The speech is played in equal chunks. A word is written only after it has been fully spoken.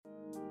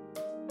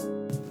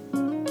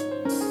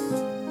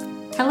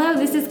Hello,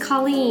 this is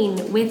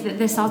Colleen with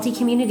the Salty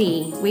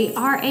Community. We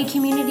are a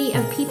community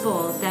of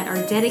people that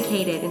are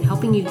dedicated in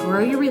helping you grow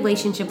your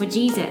relationship with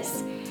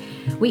Jesus.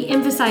 We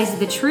emphasize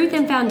the truth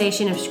and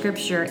foundation of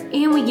Scripture,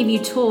 and we give you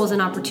tools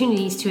and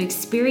opportunities to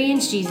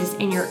experience Jesus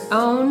in your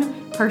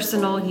own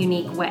personal,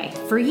 unique way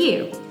for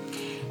you.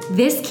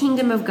 This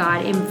kingdom of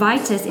God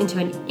invites us into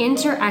an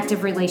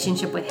interactive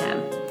relationship with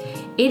Him.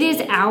 It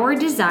is our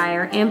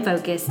desire and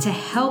focus to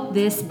help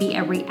this be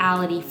a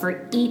reality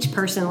for each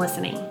person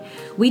listening.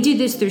 We do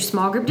this through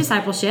small group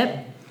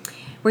discipleship,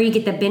 where you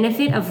get the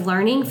benefit of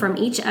learning from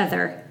each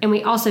other, and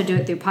we also do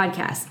it through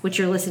podcasts, which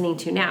you're listening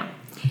to now.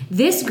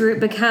 This group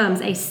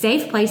becomes a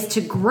safe place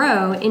to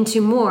grow into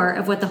more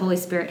of what the Holy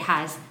Spirit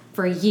has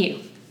for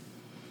you.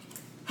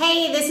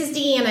 Hey, this is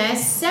Deanna.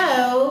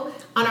 So,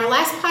 on our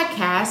last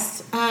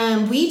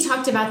podcast, we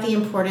talked about the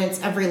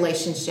importance of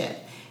relationship,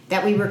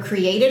 that we were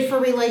created for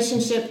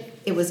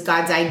relationship. It was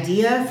God's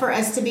idea for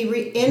us to be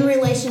in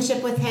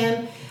relationship with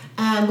Him.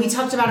 We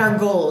talked about our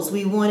goals.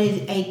 We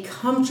wanted a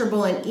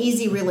comfortable and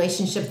easy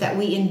relationship that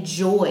we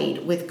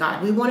enjoyed with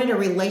God. We wanted a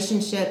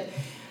relationship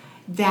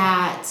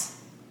that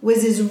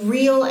was as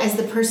real as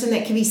the person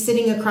that could be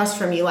sitting across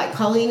from you, like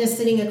Colleen is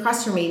sitting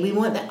across from me. We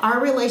want our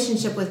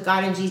relationship with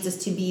God and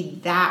Jesus to be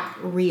that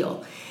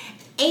real.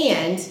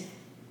 And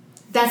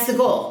that's the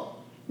goal.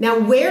 Now,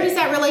 where does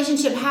that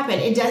relationship happen?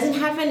 It doesn't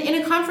happen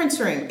in a conference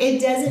room.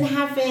 It doesn't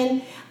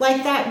happen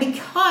like that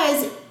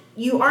because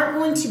you aren't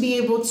going to be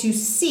able to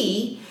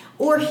see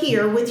or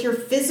hear with your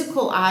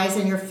physical eyes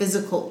and your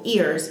physical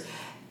ears.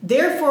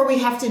 Therefore,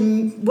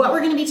 what we're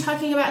going to be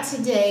talking about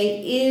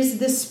today is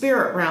the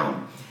spirit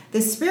realm.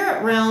 The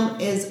spirit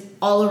realm is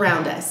all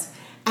around us.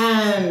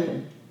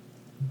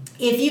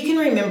 If you can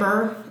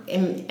remember,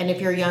 and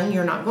if you're young,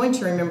 you're not going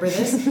to remember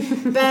this,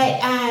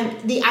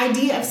 but the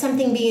idea of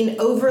something being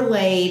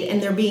overlaid and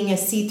there being a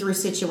see-through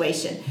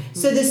situation.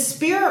 So the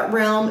spirit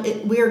realm,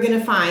 we are going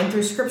to find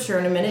through Scripture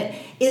in a minute,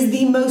 is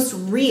the most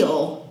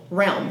real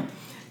realm.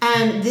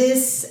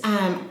 This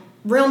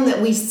realm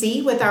that we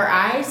see with our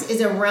eyes is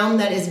a realm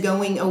that is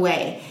going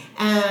away.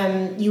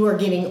 You are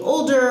getting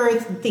older,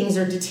 things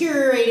are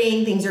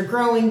deteriorating, things are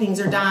growing, things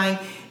are dying.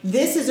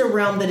 This is a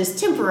realm that is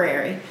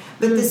temporary,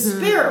 but the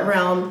spirit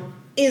realm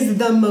is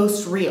the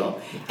most real.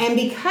 And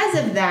because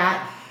of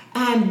that,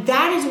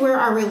 that is where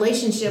our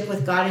relationship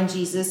with God and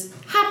Jesus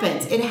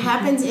happens. It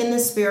happens in the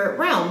spirit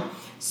realm.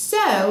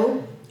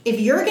 So if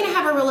you're going to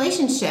have a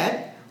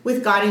relationship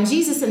with God and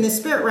Jesus in the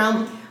spirit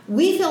realm,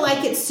 we feel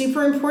like it's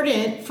super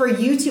important for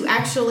you to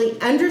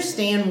actually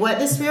understand what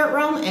the spirit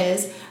realm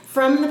is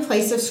from the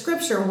place of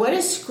Scripture. What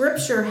does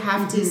Scripture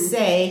have to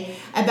say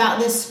about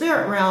this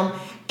spirit realm?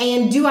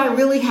 And do I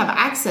really have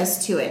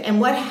access to it? And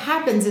what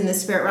happens in the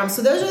spirit realm?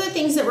 So those are the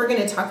things that we're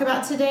going to talk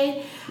about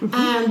today.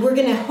 We're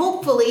going to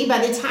hopefully,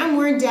 by the time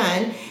we're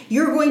done,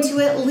 you're going to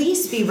at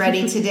least be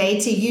ready today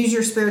to use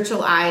your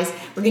spiritual eyes.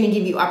 We're going to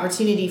give you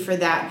opportunity for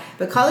that.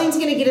 But Colleen's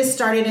going to get us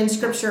started in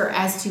Scripture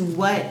as to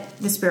what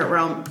the spirit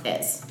realm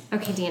is.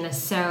 Okay, Deanna,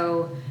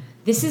 so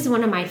this is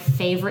one of my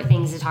favorite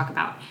things to talk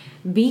about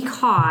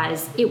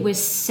because it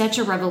was such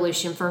a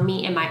revolution for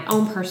me in my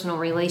own personal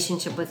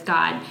relationship with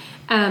God.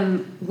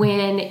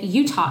 When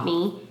you taught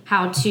me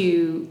how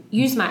to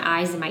use my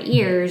eyes and my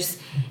ears,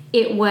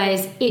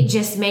 it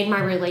just made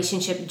my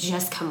relationship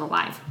just come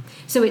alive.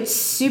 So it's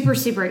super,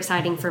 super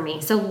exciting for me.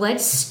 So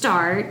let's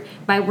start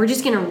we're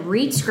just going to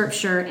read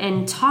Scripture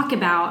and talk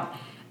about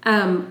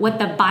what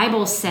the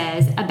Bible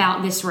says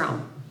about this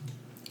realm.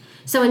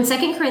 So in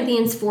 2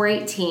 Corinthians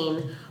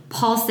 4:18,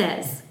 Paul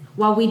says,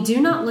 "While we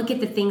do not look at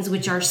the things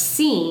which are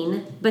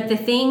seen, but the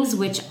things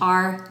which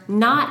are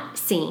not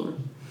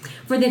seen.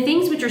 For the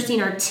things which are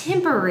seen are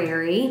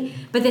temporary,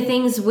 but the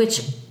things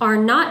which are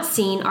not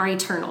seen are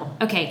eternal."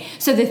 Okay,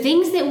 so the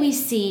things that we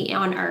see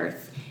on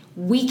earth,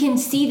 we can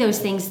see those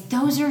things.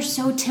 Those are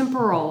so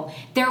temporal.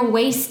 They're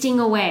wasting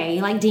away,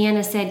 like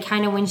Deanna said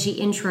kind of when she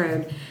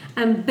introed.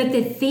 But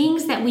the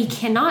things that we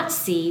cannot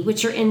see,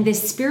 which are in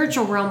this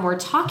spiritual realm we're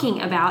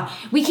talking about,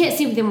 we can't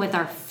see them with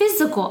our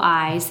physical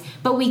eyes,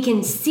 but we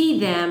can see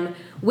them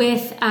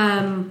with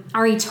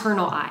our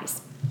eternal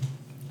eyes.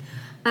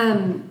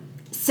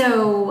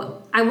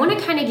 So I want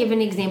to kind of give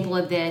an example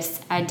of this.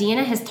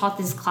 Deanna has taught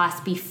this class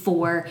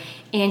before,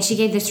 and she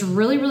gave this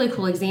really, really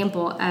cool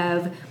example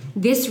of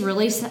this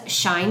really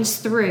shines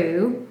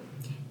through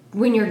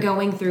when you're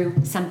going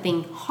through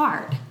something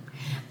hard.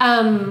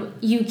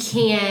 You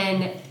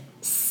can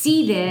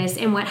see this,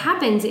 and what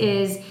happens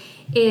is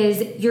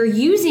you're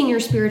using your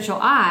spiritual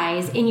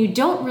eyes, and you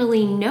don't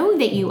really know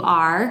that you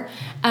are,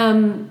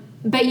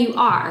 but you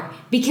are,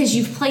 because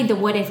you've played the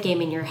what if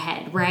game in your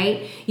head,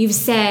 right? You've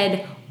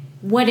said,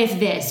 what if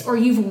this? Or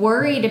you've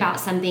worried about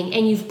something,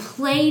 and you've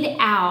played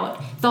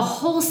out the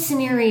whole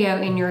scenario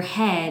in your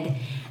head,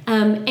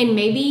 and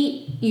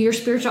maybe your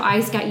spiritual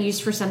eyes got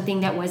used for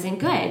something that wasn't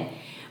good.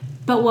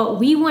 But what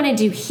we want to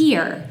do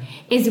here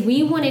is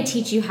we want to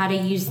teach you how to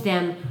use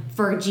them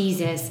for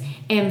Jesus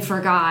and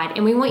for God.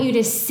 And we want you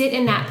to sit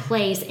in that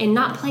place and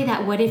not play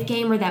that what if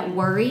game or that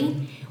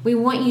worry. We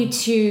want you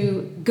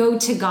to go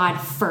to God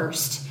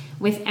first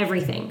with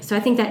everything. So I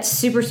think that's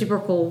super, super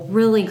cool.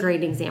 Really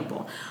great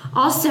example.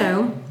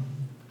 Also,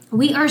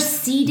 we are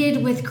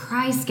seated with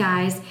Christ,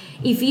 guys.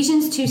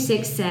 Ephesians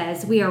 2:6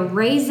 says, we are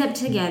raised up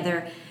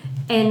together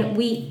and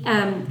we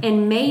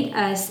and made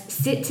us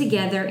sit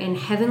together in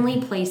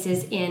heavenly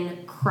places in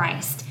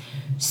Christ.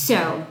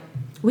 So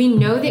we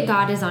know that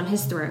God is on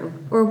his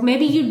throne, or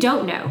maybe you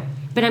don't know,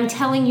 but I'm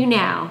telling you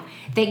now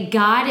that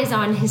God is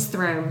on his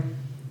throne.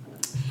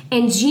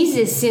 And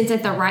Jesus sits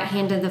at the right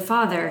hand of the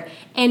Father,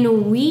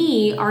 and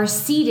we are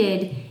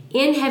seated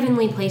in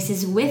heavenly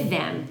places with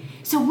them.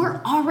 So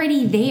we're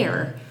already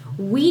there.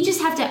 We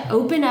just have to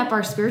open up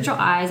our spiritual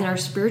eyes and our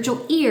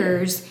spiritual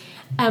ears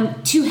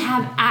to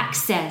have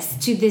access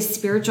to this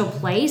spiritual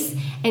place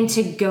and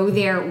to go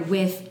there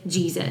with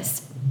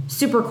Jesus.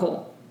 Super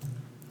cool.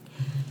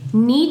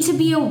 Need to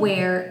be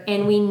aware,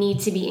 and we need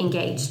to be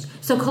engaged.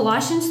 So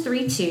Colossians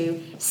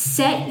 3:2,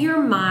 set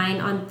your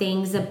mind on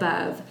things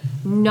above,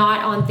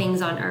 not on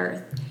things on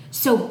earth.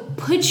 So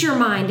put your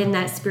mind in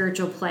that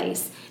spiritual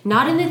place,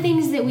 not in the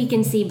things that we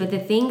can see, but the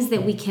things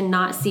that we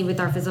cannot see with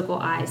our physical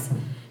eyes.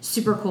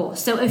 Super cool.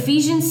 So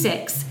Ephesians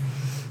 6,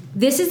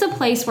 this is a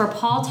place where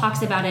Paul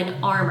talks about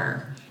an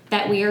armor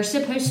that we are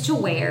supposed to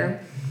wear.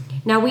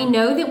 Now we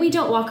know that we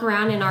don't walk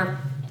around in our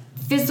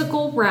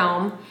physical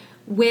realm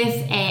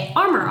with an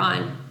armor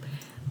on.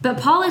 But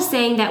Paul is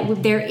saying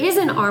that there is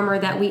an armor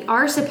that we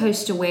are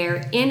supposed to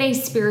wear in a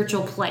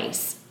spiritual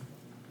place.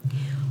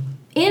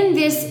 In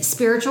this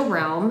spiritual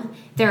realm,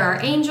 there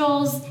are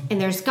angels, and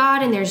there's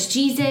God, and there's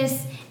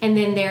Jesus, and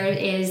then there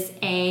is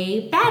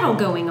a battle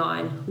going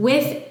on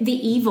with the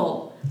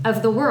evil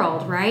of the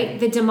world, right?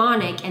 The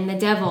demonic and the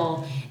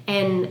devil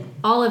and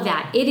all of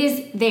that. It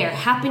is there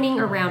happening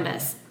around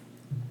us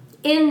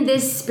in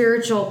this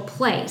spiritual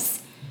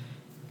place.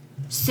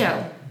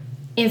 So,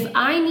 if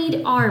I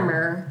need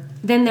armor,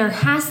 then there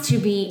has to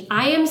be,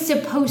 I am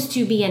supposed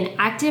to be an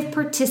active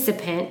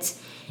participant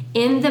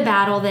in the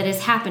battle that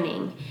is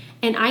happening.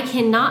 And I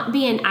cannot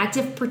be an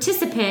active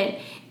participant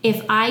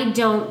if I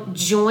don't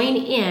join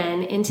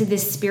into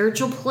this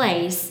spiritual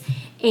place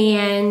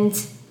and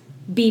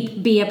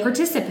be a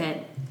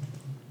participant.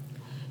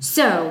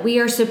 So we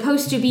are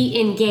supposed to be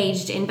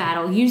engaged in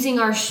battle using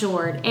our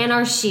sword and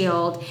our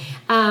shield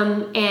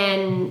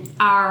and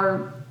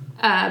our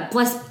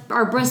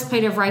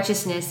breastplate of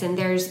righteousness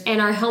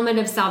and our helmet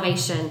of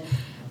salvation.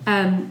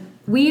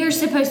 We are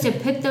supposed to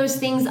put those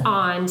things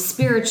on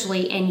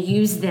spiritually and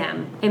use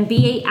them and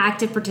be an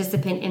active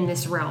participant in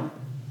this realm.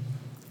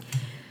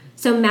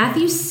 So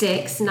Matthew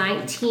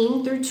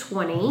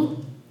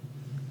 6:19-20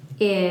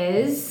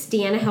 is,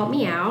 Deanna, help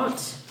me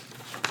out.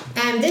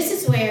 This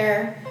is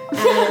where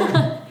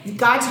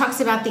God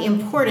talks about the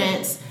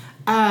importance,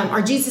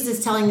 or Jesus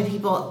is telling the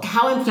people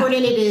how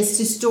important it is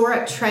to store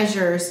up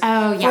treasures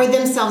for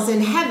themselves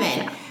in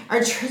heaven,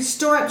 or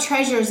store up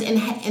treasures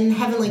in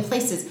heavenly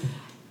places.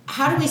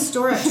 How do we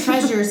store up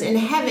treasures in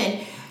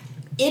heaven?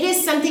 It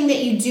is something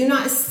that you do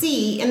not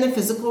see in the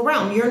physical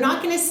realm. You're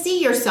not going to see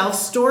yourself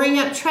storing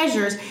up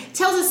treasures. It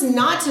tells us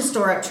not to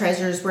store up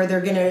treasures where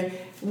they're going to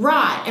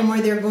rot and where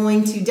they're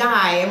going to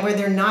die and where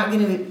they're not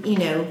going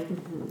to,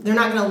 they're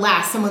not going to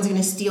last. Someone's going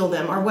to steal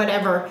them or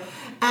whatever.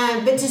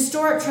 But to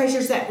store up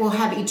treasures that will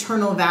have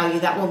eternal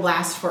value, that will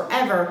last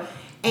forever.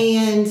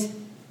 And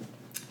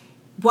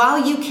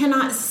while you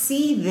cannot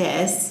see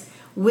this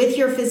with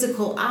your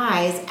physical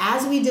eyes,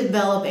 as we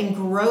develop and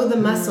grow the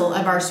muscle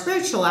of our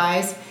spiritual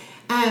eyes,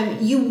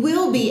 you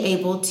will be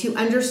able to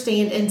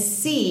understand and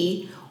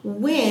see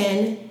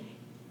when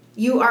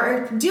you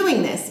are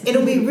doing this.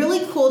 It'll be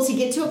really cool to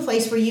get to a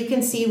place where you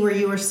can see where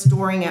you are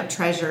storing up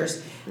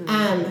treasures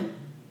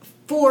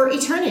for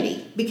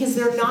eternity, because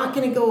they're not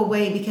going to go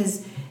away,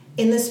 because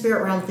in the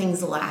spirit realm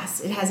things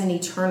last. It has an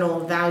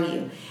eternal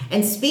value.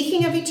 And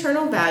speaking of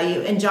eternal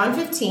value, in John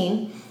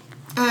 15,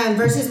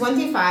 verses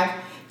 1-5,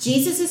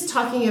 Jesus is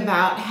talking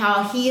about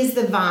how he is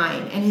the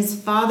vine and his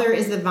Father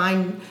is the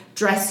vine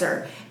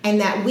dresser, and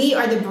that we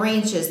are the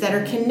branches that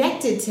are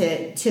connected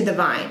to the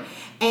vine.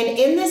 And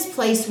in this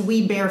place,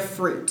 we bear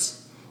fruit.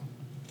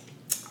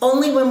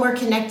 Only when we're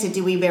connected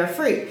do we bear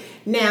fruit.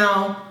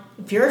 Now,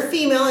 if you're a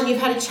female and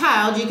you've had a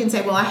child, you can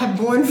say, well, I have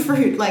borne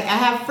fruit, like I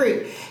have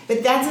fruit.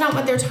 But that's not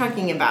what they're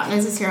talking about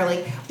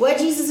necessarily. What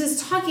Jesus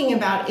is talking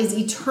about is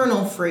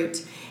eternal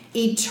fruit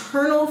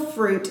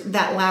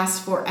that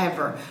lasts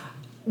forever.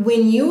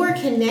 When you are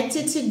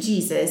connected to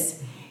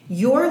Jesus,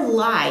 your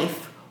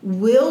life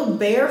will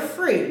bear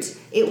fruit.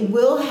 It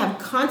will have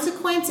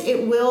consequence.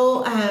 It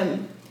will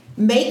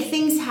make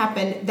things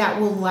happen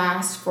that will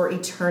last for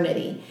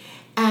eternity.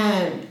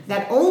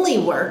 That only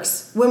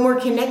works when we're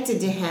connected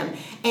to him.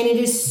 And it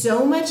is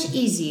so much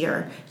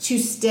easier to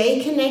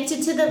stay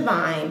connected to the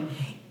vine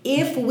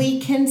if we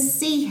can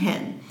see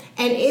him.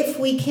 And if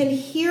we can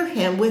hear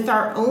him with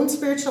our own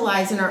spiritual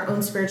eyes and our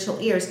own spiritual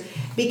ears.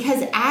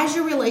 Because as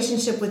your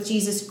relationship with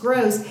Jesus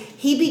grows,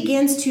 he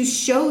begins to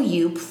show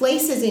you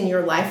places in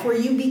your life where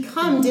you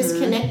become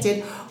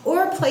disconnected,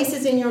 or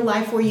places in your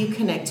life where you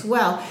connect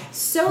well,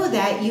 so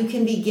that you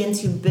can begin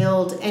to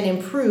build and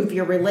improve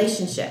your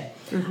relationship.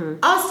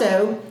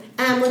 Also,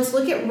 let's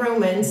look at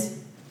Romans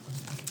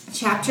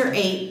chapter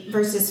 8,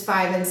 verses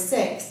 5 and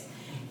 6.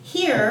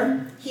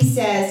 Here, he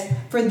says,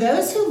 for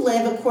those who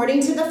live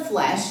according to the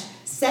flesh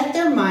set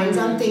their minds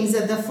on things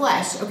of the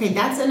flesh. Okay,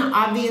 that's an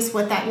obvious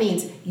what that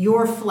means.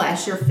 Your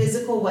flesh, your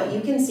physical, what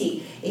you can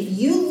see. If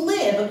you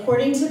live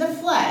according to the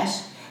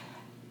flesh,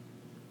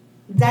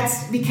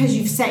 that's because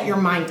you've set your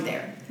mind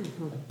there.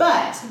 Mm-hmm.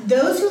 But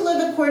those who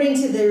live according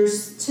to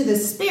the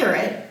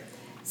Spirit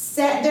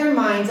set their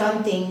minds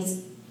on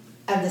things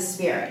of the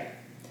Spirit.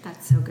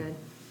 That's so good.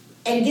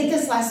 And get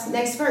this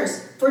next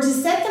verse. For to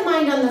set the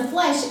mind on the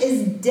flesh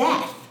is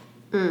death.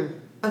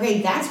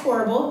 Okay, that's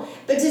horrible.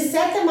 But to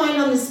set the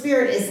mind on the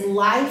Spirit is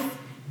life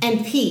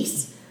and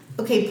peace.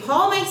 Okay,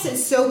 Paul makes it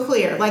so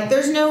clear. Like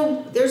there's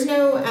no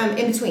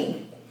in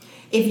between.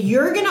 If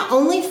you're going to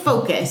only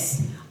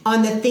focus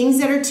on the things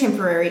that are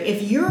temporary,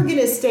 if you're going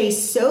to stay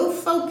so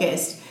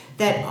focused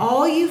that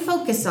all you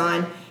focus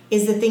on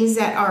is the things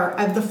that are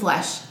of the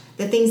flesh,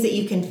 the things that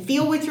you can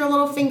feel with your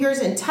little fingers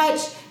and touch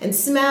and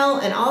smell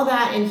and all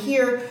that and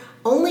hear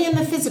only in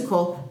the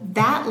physical,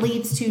 that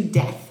leads to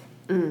death.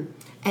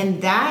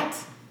 And that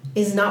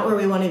is not where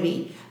we want to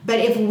be. But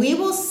if we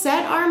will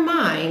set our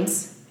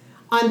minds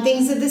on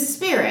things of the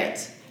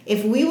Spirit,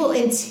 if we will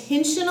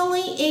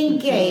intentionally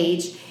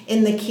engage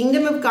in the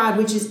kingdom of God,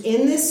 which is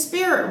in this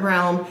spirit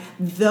realm,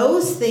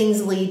 those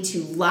things lead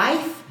to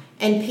life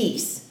and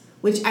peace,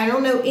 which I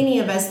don't know any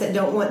of us that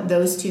don't want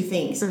those two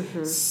things.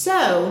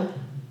 So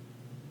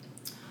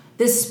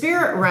the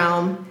spirit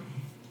realm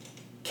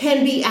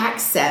can be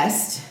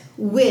accessed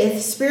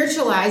with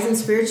spiritual eyes and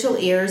spiritual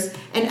ears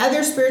and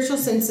other spiritual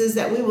senses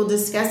that we will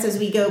discuss as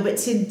we go. But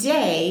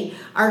today,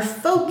 our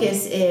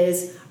focus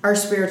is our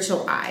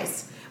spiritual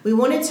eyes. We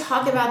want to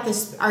talk about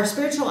this. Our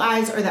spiritual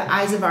eyes are the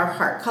eyes of our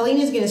heart. Colleen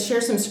is going to share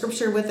some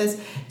scripture with us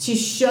to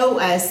show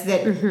us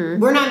that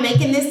we're not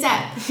making this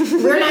up.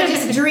 We're not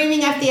just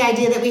dreaming up the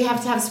idea that we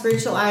have to have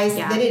spiritual eyes,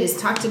 that it is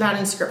talked about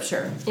in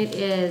scripture. It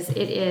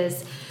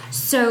is.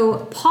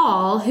 So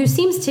Paul, who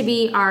seems to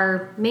be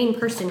our main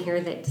person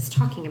here that's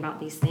talking about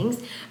these things.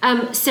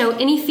 So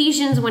in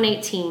Ephesians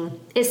 1:18,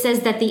 it says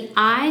that the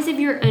eyes of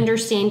your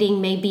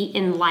understanding may be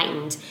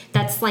enlightened.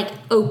 That's like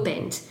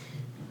opened.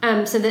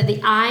 So that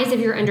the eyes of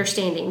your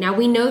understanding. Now,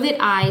 we know that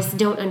eyes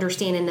don't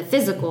understand in the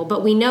physical,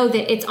 but we know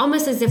that it's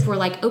almost as if we're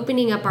like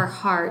opening up our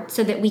heart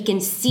so that we can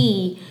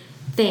see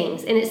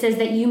things. And it says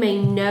that you may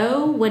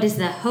know what is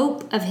the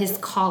hope of his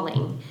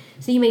calling.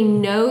 So you may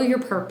know your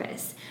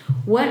purpose.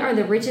 What are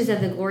the riches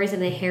of the glories of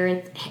the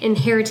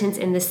inheritance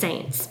in the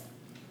saints?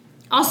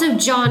 Also,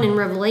 John in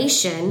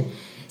Revelation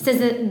says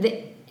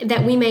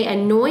that we may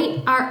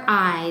anoint our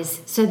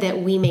eyes so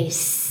that we may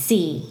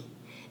see.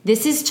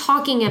 This is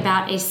talking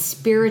about a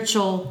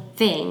spiritual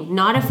thing,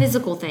 not a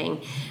physical thing.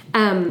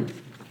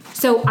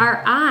 So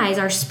our eyes,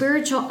 our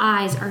spiritual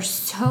eyes, are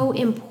so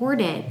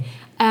important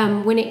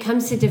when it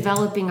comes to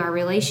developing our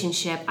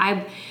relationship.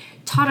 I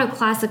taught a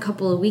class a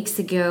couple of weeks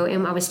ago,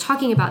 and I was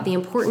talking about the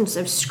importance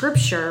of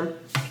Scripture,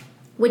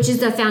 which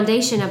is the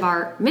foundation of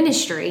our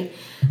ministry.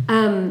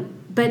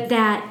 But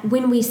that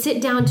when we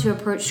sit down to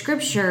approach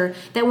Scripture,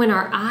 that when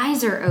our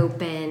eyes are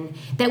open,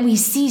 that we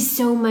see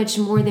so much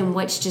more than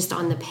what's just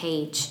on the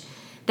page,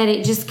 that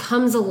it just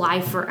comes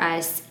alive for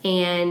us,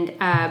 and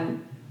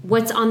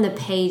what's on the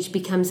page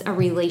becomes a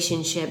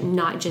relationship,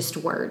 not just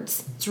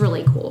words. It's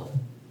really cool.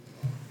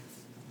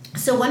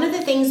 So one of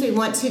the things we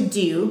want to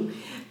do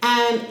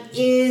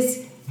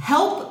is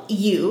help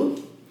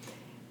you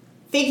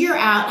figure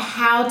out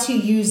how to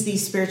use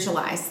these spiritual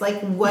eyes. Like,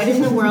 what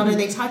in the world are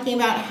they talking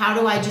about? How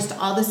do I just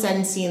all of a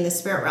sudden see in the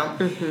spirit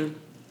realm?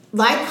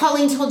 Like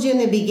Colleen told you in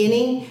the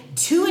beginning,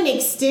 to an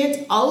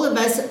extent, all of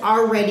us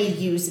already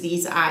use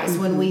these eyes.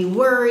 When we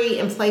worry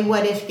and play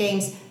what-if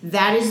games,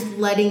 that is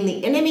letting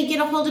the enemy get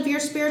a hold of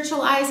your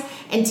spiritual eyes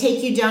and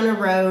take you down a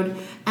road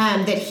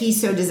that he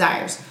so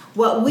desires.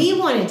 What we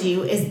want to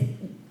do is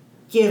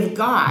give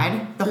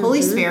God, the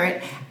Holy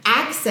Spirit,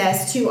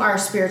 access to our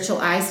spiritual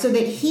eyes so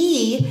that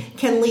he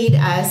can lead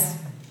us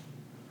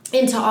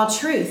into all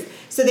truth,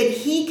 so that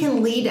he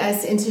can lead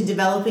us into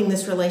developing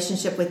this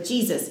relationship with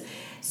Jesus.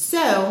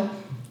 So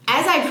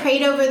as I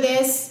prayed over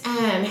this,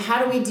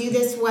 how do we do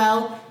this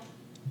well?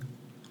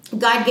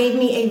 God gave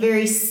me a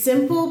very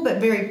simple but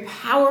very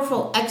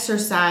powerful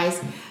exercise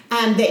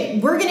that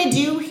we're going to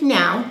do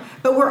now.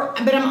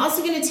 But I'm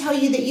also going to tell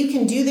you that you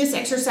can do this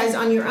exercise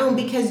on your own,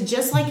 because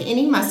just like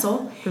any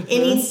muscle, it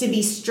needs to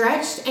be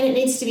stretched and it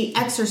needs to be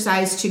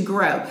exercised to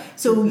grow.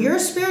 So your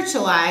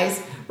spiritual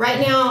eyes,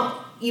 right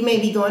now, you may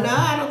be going,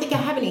 I don't think I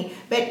have any.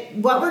 But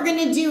what we're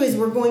going to do is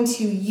we're going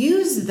to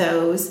use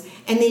those,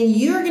 and then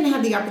you're going to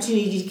have the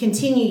opportunity to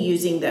continue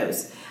using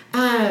those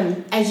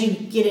as you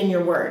get in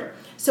your word.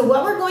 So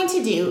what we're going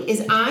to do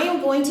is I am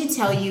going to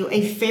tell you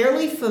a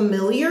fairly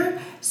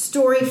familiar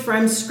story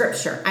from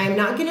Scripture. I am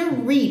not going to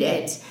read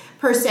it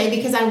per se,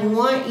 because I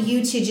want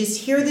you to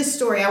just hear the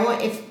story. I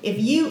want,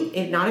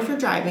 if not if you're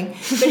driving,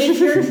 but if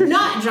you're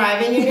not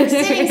driving and you're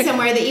sitting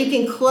somewhere, that you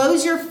can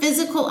close your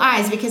physical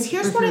eyes, because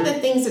here's one of the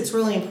things that's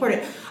really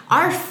important.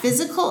 Our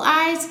physical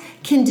eyes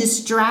can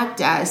distract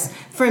us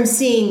from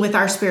seeing with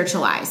our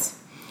spiritual eyes.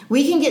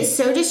 We can get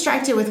so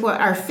distracted with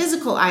what our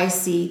physical eyes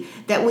see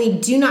that we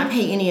do not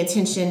pay any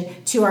attention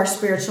to our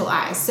spiritual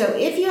eyes. So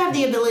if you have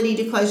the ability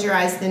to close your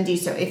eyes, then do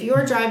so. If you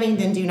are driving,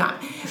 then do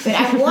not. But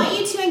I want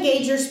you to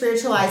engage your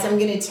spiritual eyes. I'm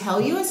going to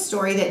tell you a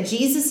story that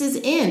Jesus is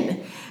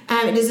in.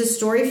 It is a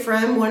story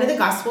from one of the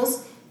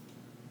Gospels.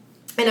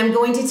 And I'm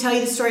going to tell you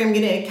the story. I'm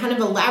going to kind of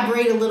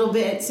elaborate a little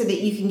bit so that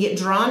you can get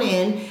drawn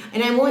in.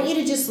 And I want you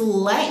to just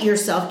let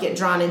yourself get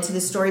drawn into the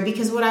story,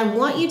 because what I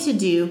want you to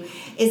do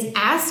is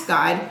ask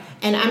God,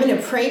 and I'm going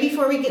to pray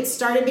before we get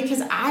started,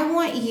 because I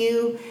want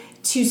you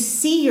to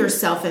see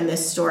yourself in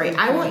this story.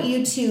 I want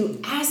you to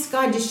ask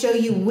God to show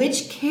you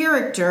which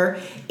character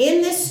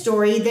in this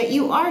story that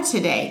you are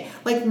today.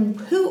 Like,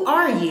 who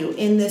are you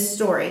in this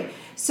story?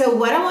 So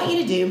what I want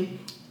you to do,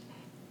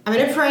 I'm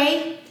going to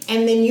pray,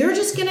 and then you're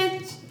just going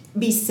to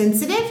be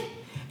sensitive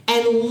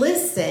and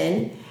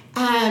listen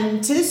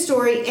to the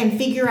story and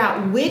figure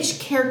out which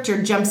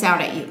character jumps out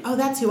at you. Oh,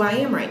 that's who I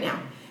am right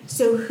now.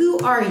 So who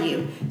are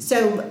you?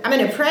 So I'm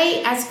going to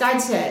pray, ask God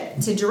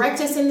to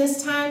direct us in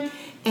this time,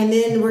 and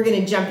then we're going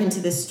to jump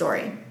into this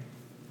story.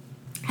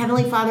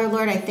 Heavenly Father,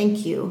 Lord, I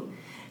thank you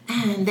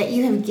that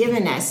you have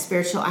given us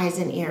spiritual eyes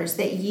and ears,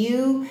 that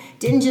you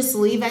didn't just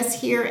leave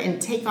us here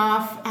and take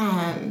off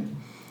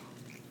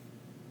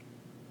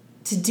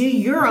to do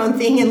your own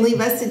thing and leave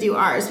us to do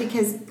ours,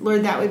 because,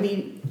 Lord, that would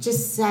be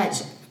just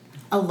such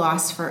a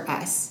loss for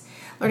us.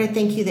 Lord, I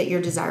thank you that your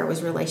desire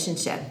was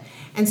relationship.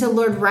 And so,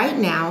 Lord, right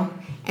now,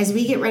 as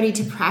we get ready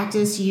to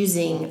practice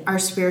using our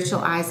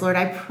spiritual eyes, Lord,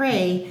 I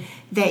pray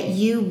that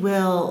you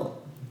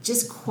will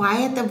just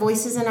quiet the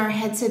voices in our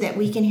head so that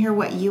we can hear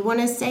what you want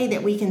to say,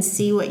 that we can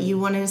see what you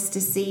want us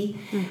to see.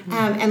 Mm-hmm.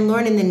 And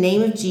Lord, in the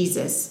name of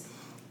Jesus,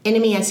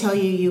 enemy, I tell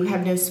you, you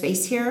have no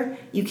space here.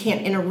 You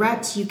can't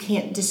interrupt. You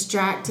can't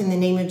distract. In the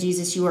name of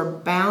Jesus, you are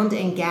bound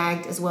and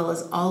gagged, as well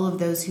as all of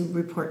those who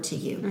report to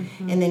you.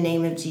 Mm-hmm. In the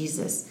name of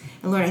Jesus.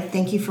 And Lord, I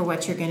thank you for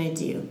what you're going to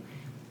do.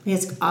 We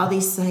ask all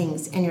these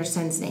things in your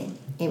son's name.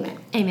 Amen.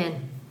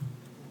 Amen.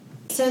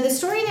 So the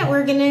story that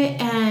we're going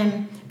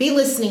to be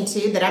listening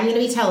to, that I'm going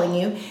to be telling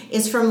you,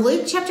 is from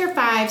Luke chapter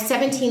 5,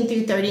 17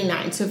 through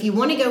 39. So if you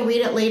want to go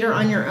read it later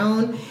on your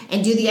own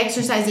and do the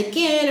exercise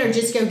again, or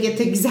just go get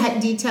the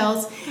exact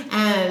details,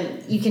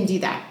 you can do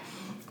that.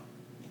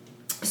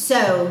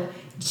 So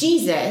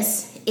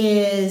Jesus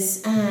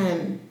is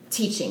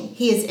teaching.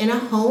 He is in a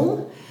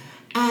home,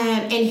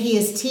 and he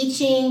is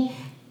teaching,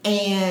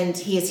 and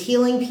he is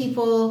healing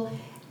people,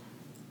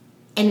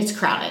 and it's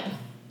crowded.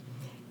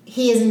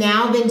 He has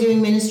now been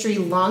doing ministry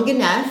long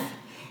enough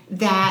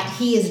that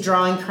he is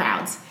drawing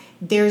crowds.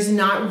 There's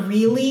not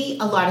really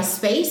a lot of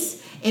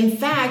space. In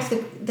fact,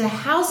 the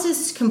house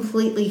is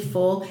completely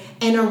full,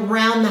 and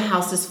around the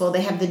house is full.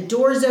 They have the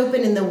doors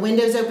open and the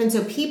windows open,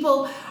 so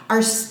people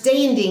are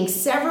standing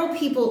several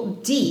people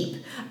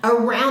deep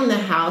around the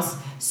house,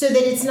 so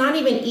that it's not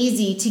even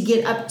easy to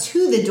get up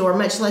to the door,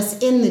 much less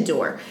in the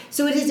door.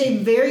 So it is a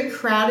very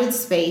crowded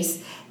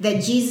space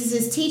that Jesus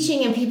is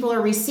teaching, and people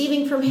are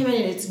receiving from him, and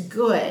it's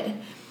good.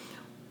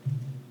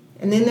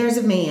 And then there's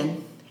a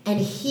man, and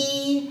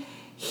he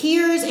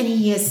hears and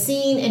he has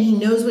seen and he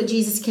knows what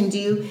Jesus can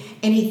do,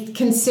 and he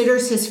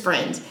considers his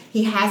friend.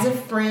 He has a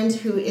friend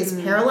who is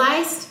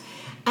paralyzed,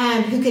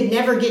 who could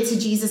never get to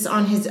Jesus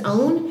on his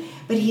own,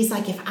 but he's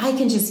like, if I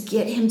can just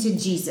get him to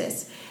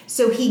Jesus.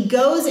 So he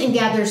goes and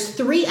gathers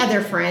 3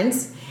 other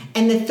friends,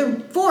 and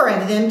the 4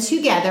 of them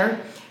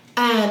together.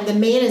 The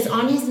man is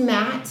on his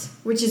mat,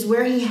 which is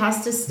where he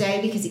has to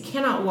stay because he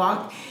cannot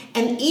walk,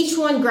 and each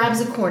one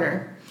grabs a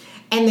corner.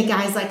 And the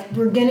guy's like,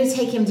 we're going to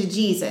take him to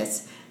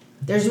Jesus.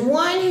 There's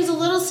one who's a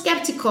little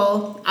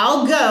skeptical.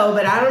 I'll go,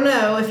 but I don't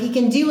know if he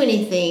can do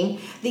anything.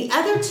 The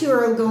other 2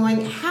 are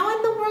going, how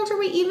in the world are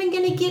we even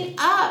going to get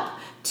up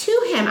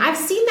to him? I've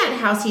seen that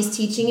house he's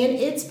teaching in.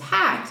 It's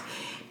packed.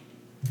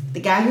 The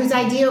guy whose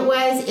idea it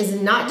was is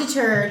not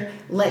deterred.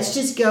 Let's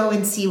just go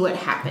and see what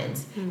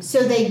happens. Mm-hmm.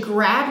 So they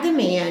grab the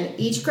man,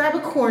 each grab a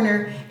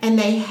corner, and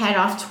they head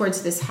off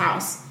towards this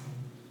house.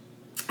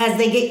 As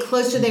they get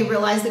closer, they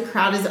realize the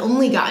crowd has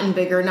only gotten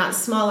bigger, not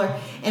smaller.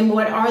 And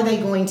what are they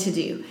going to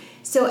do?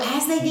 So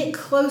as they get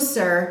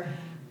closer,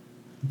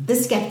 the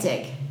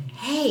skeptic,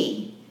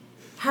 hey,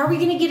 how are we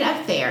going to get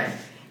up there?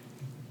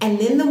 And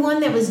then the one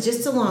that was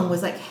just along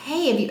was like,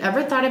 hey, have you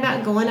ever thought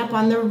about going up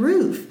on the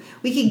roof?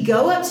 We could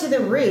go up to the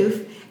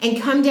roof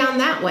and come down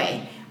that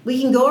way.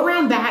 We can go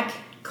around back,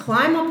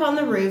 climb up on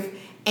the roof,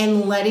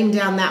 and let him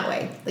down that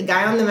way. The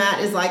guy on the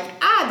mat is like,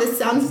 this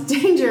sounds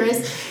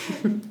dangerous.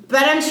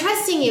 But I'm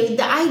trusting you.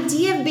 The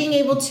idea of being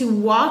able to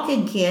walk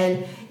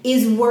again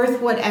is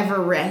worth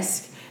whatever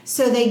risk.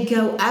 So they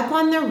go up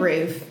on the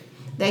roof.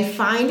 They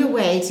find a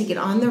way to get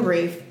on the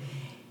roof.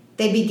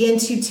 They begin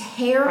to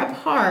tear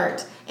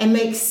apart and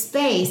make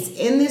space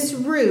in this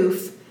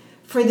roof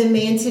for the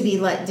man to be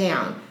let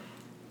down.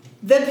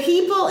 The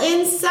people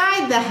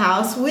inside the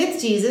house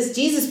with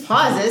Jesus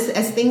pauses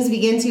as things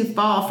begin to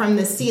fall from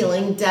the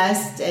ceiling,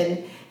 dust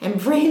and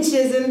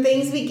branches and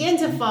things begin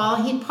to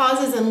fall. He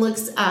pauses and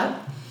looks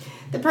up.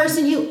 The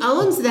person who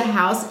owns the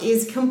house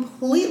is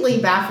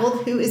completely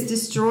baffled, who is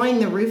destroying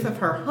the roof of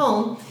her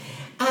home.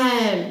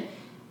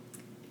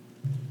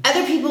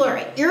 Other people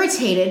are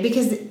irritated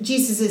because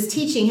Jesus'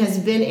 teaching has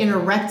been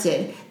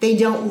interrupted. They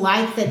don't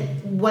like that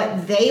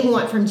what they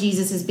want from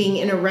Jesus is being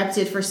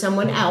interrupted for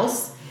someone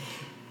else.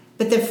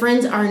 But the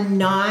friends are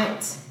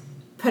not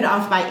put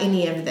off by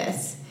any of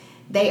this.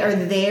 They are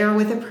there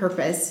with a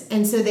purpose.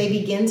 And so they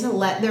begin to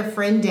let their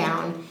friend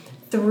down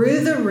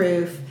through the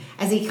roof.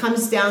 As he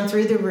comes down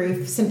through the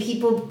roof, some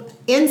people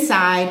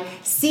inside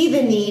see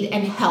the need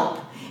and help.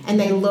 And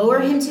they lower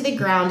him to the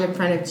ground in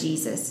front of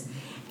Jesus.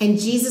 And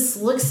Jesus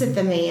looks at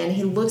the man,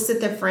 he looks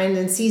at the friend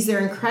and sees their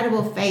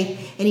incredible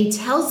faith, and he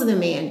tells the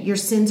man, your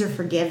sins are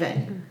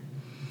forgiven.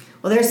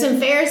 Well, there's some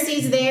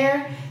Pharisees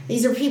there.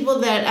 These are people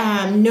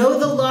that know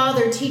the law,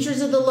 they're teachers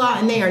of the law,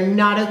 and they are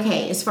not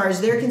okay. As far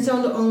as they're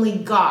concerned, only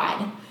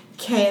God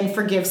can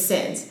forgive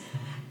sins.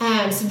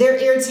 So they're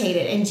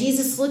irritated, and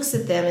Jesus looks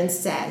at them and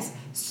says,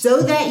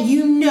 so that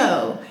you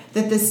know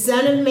that the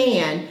Son of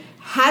Man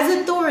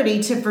has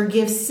authority to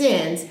forgive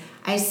sins,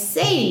 I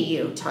say to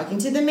you, talking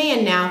to the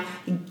man now,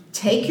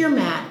 take your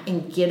mat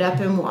and get up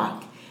and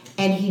walk.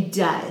 And he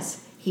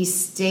does. He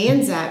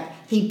stands up.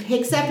 He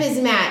picks up his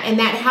mat. And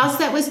that house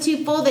that was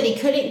too full that he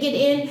couldn't get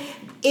in,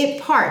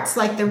 it parts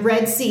like the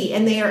Red Sea.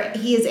 And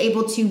he is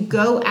able to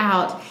go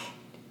out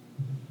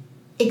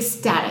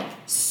ecstatic.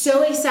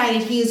 So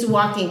excited he is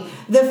walking.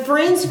 The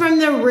friends from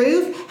the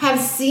roof have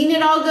seen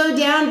it all go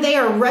down. They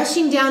are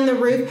rushing down the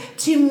roof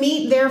to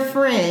meet their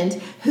friend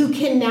who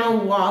can now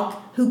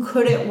walk, who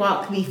couldn't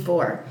walk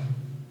before.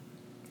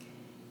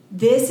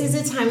 This is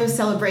a time of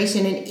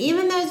celebration, and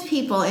even those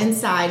people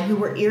inside who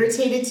were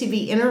irritated to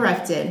be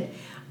interrupted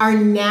are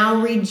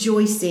now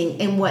rejoicing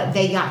in what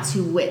they got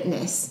to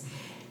witness.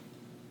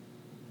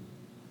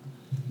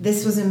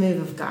 This was a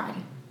move of God,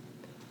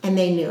 and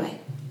they knew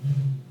it.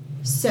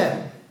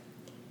 So,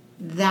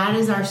 that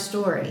is our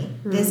story.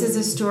 This is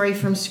a story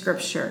from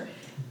Scripture.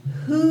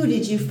 Who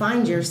did you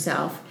find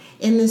yourself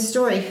in the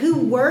story?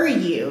 Who were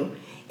you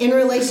in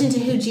relation to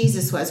who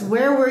Jesus was?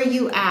 Where were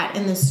you at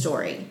in the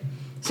story?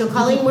 So,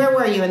 Colleen, where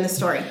were you in the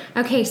story?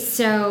 Okay,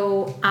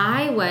 so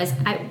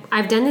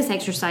I've done this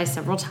exercise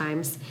several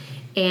times,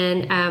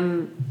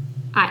 and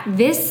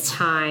this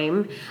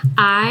time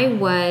I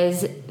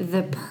was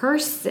the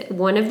person,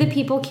 one of the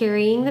people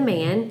carrying the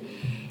man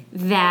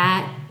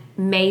that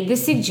made the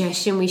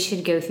suggestion we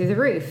should go through the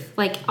roof.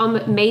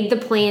 Made the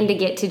plan to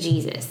get to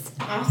Jesus.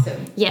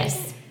 Awesome.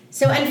 Yes.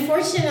 So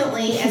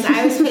unfortunately, as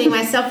I was putting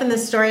myself in the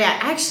story, I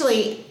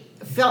actually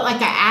felt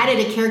like I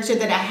added a character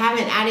that I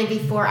haven't added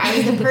before. I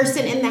was the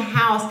person in the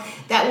house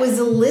that was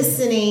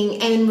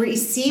listening and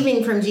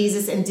receiving from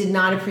Jesus and did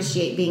not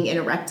appreciate being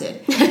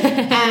interrupted.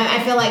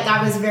 I feel like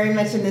God was very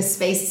much in this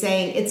space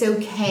saying, it's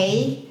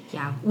okay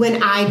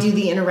when I do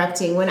the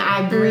interrupting, when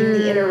I bring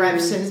the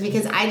interruptions,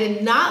 because I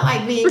did not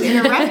like being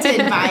interrupted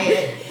by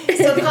it.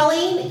 So,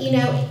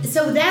 Colleen,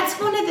 so that's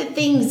one of the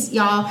things,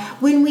 y'all,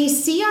 when we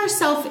see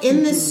ourselves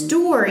in the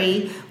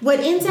story,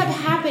 what ends up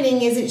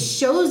happening is it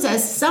shows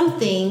us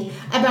something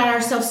about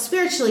ourselves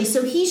spiritually.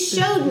 So he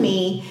showed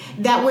me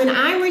that when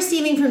I'm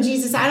receiving from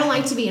Jesus, I don't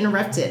like to be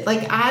interrupted.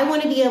 I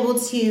want to be able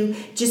to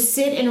just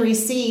sit and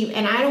receive,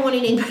 and I don't want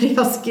anybody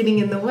else getting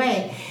in the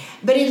way.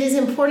 But it is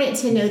important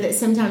to know that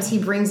sometimes he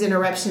brings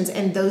interruptions,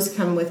 and those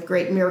come with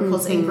great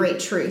miracles and great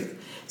truth.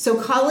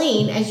 So,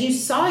 Colleen, as you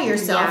saw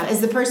yourself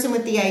as the person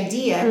with the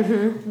idea,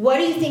 what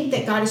do you think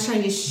that God is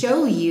trying to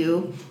show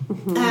you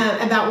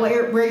about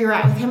where you're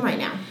at with him right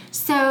now?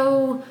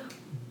 So,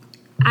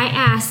 I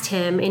asked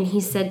him, and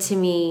he said to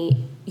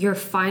me, you're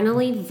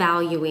finally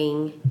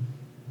valuing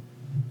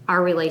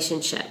our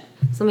relationship.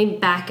 So let me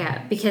back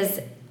up, because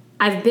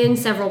I've been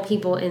several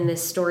people in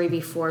this story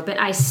before, but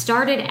I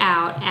started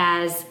out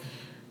as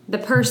the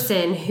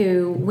person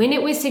who, when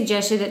it was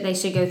suggested that they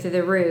should go through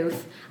the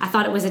roof, I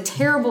thought it was a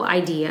terrible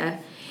idea.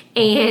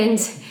 And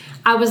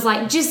I was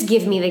like, just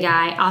give me the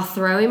guy. I'll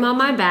throw him on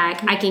my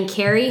back. I can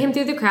carry him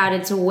through the crowd.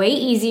 It's way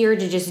easier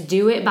to just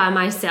do it by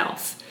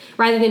myself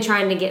rather than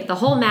trying to get the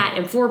whole mat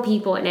and 4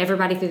 people and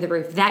everybody through the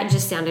roof. That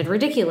just sounded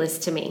ridiculous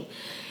to me.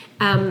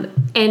 And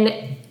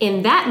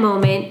in that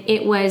moment,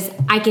 it was,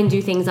 I can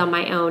do things on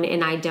my own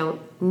and I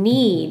don't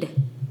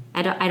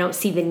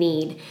see the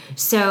need.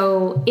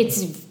 So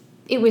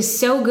it was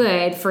so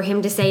good for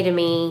him to say to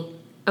me,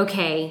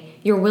 okay,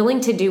 you're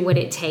willing to do what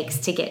it takes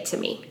to get to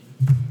me.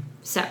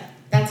 So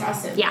that's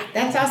awesome. Yeah.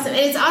 That's awesome. And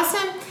it's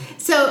awesome.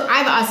 So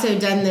I've also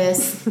done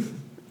this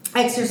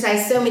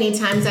exercise so many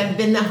times. I've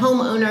been the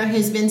homeowner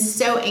who's been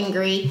so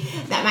angry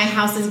that my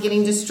house is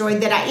getting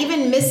destroyed that I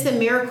even missed the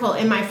miracle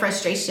in my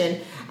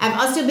frustration. I've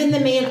also been the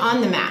man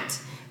on the mat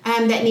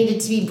that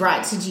needed to be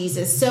brought to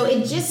Jesus. So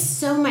it just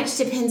so much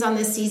depends on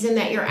the season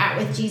that you're at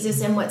with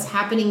Jesus and what's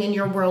happening in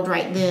your world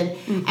right then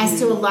as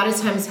to a lot of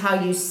times how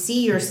you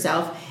see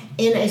yourself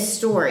in a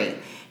story.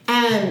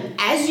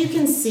 As you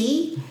can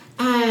see,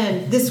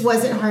 this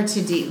wasn't hard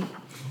to do.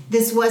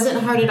 This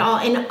wasn't hard at all.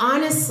 And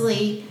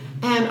honestly,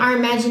 Our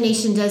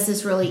imagination does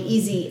this really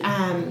easy.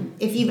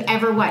 If you've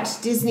ever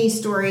watched Disney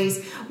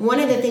stories, one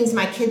of the things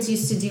my kids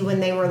used to do when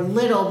they were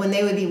little, when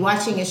they would be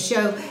watching a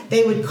show,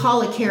 they would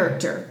call a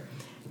character.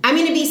 I'm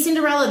going to be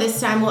Cinderella this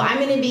time. Well, I'm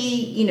going to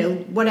be,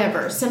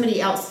 whatever, somebody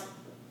else.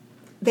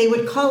 They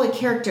would call a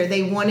character.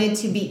 They wanted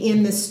to be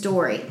in the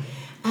story.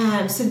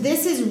 So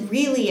this is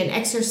really an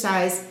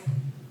exercise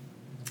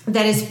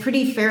that is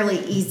pretty fairly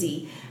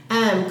easy.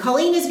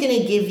 Colleen is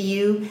going to give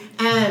you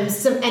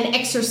an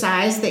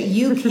exercise that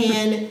you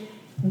can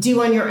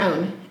do on your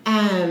own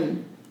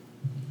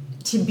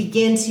to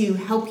begin to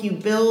help you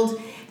build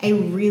a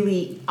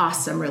really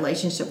awesome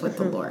relationship with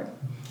the Lord.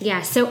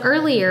 Yeah, so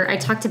earlier I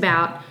talked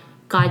about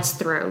God's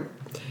throne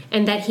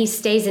and that he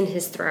stays in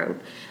his throne.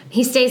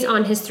 He stays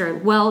on his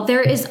throne. Well,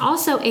 there is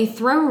also a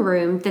throne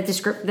room that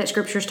that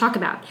scriptures talk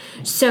about.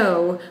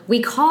 So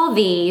we call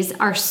these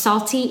our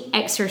salty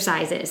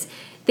exercises,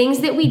 things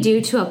that we do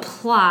to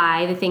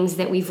apply the things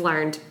that we've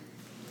learned.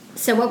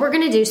 So what we're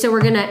going to do,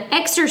 we're going to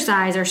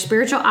exercise our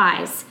spiritual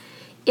eyes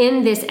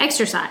in this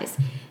exercise.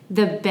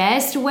 The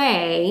best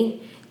way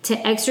to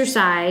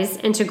exercise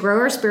and to grow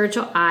our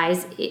spiritual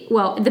eyes,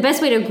 the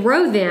best way to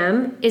grow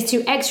them is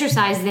to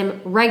exercise them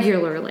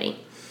regularly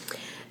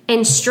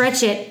and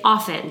stretch it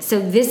often. So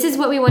this is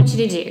what we want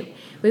you to do.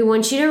 We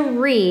want you to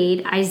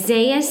read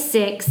Isaiah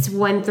 6,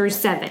 1 through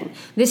 7.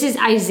 This is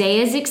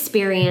Isaiah's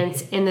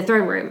experience in the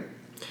throne room.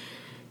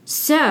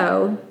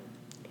 So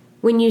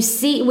when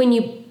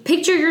you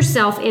picture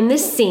yourself in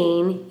this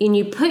scene and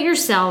you put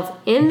yourself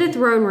in the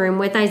throne room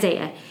with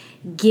Isaiah,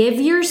 give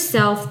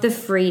yourself the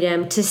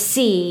freedom to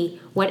see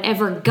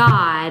whatever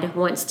God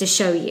wants to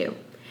show you.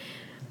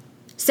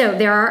 So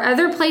there are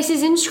other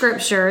places in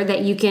Scripture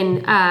that you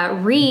can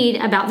read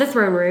about the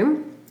throne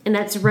room, and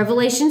that's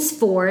Revelations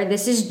 4.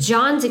 This is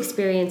John's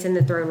experience in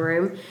the throne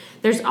room.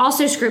 There's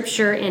also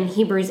Scripture in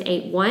Hebrews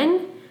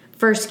 8:1,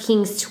 1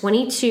 Kings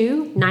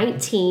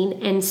 22:19,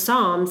 and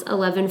Psalms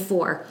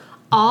 11:4,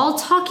 all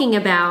talking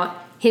about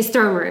his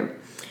throne room.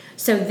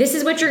 So this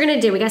is what you're going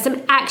to do. We got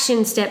some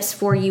action steps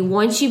for you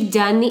once you've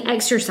done the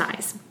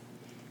exercise.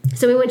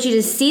 So we want you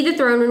to see the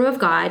throne room of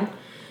God.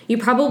 You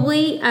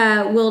probably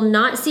will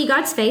not see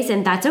God's face,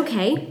 and that's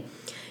okay.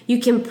 You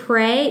can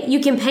pray.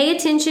 You can pay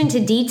attention to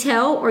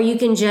detail, or you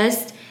can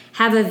just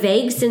have a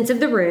vague sense of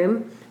the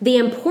room. The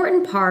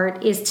important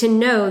part is to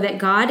know that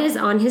God is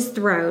on his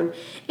throne,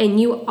 and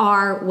you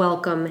are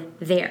welcome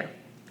there.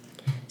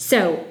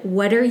 So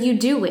what are you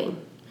doing?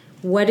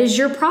 What is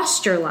your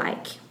posture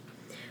like?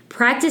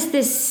 Practice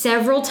this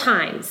several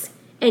times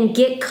and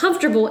get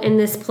comfortable in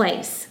this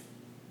place.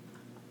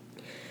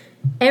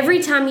 Every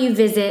time you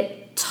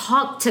visit,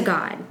 talk to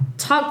God.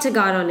 Talk to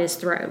God on his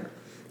throne.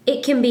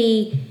 It can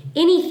be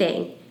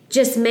anything.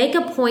 Just make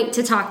a point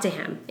to talk to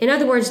him. In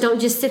other words, don't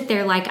just sit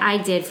there like I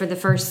did for the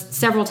first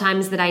several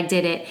times that I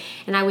did it,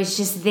 and I was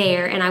just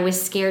there and I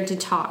was scared to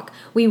talk.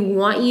 We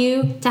want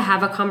you to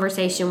have a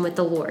conversation with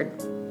the Lord.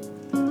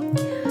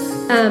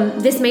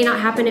 This may not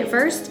happen at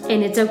first,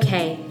 and it's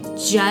okay.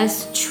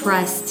 Just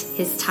trust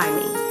his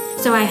timing.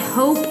 So I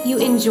hope you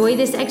enjoy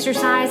this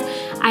exercise.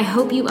 I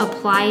hope you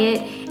apply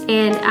it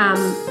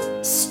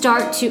and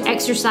start to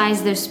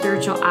exercise those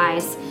spiritual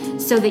eyes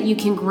so that you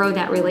can grow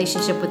that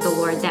relationship with the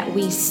Lord that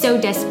we so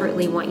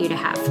desperately want you to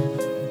have.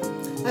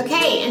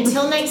 Okay,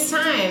 until next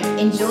time,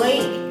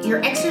 enjoy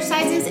your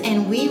exercises,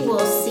 and we will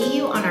see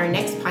you on our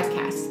next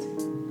podcast.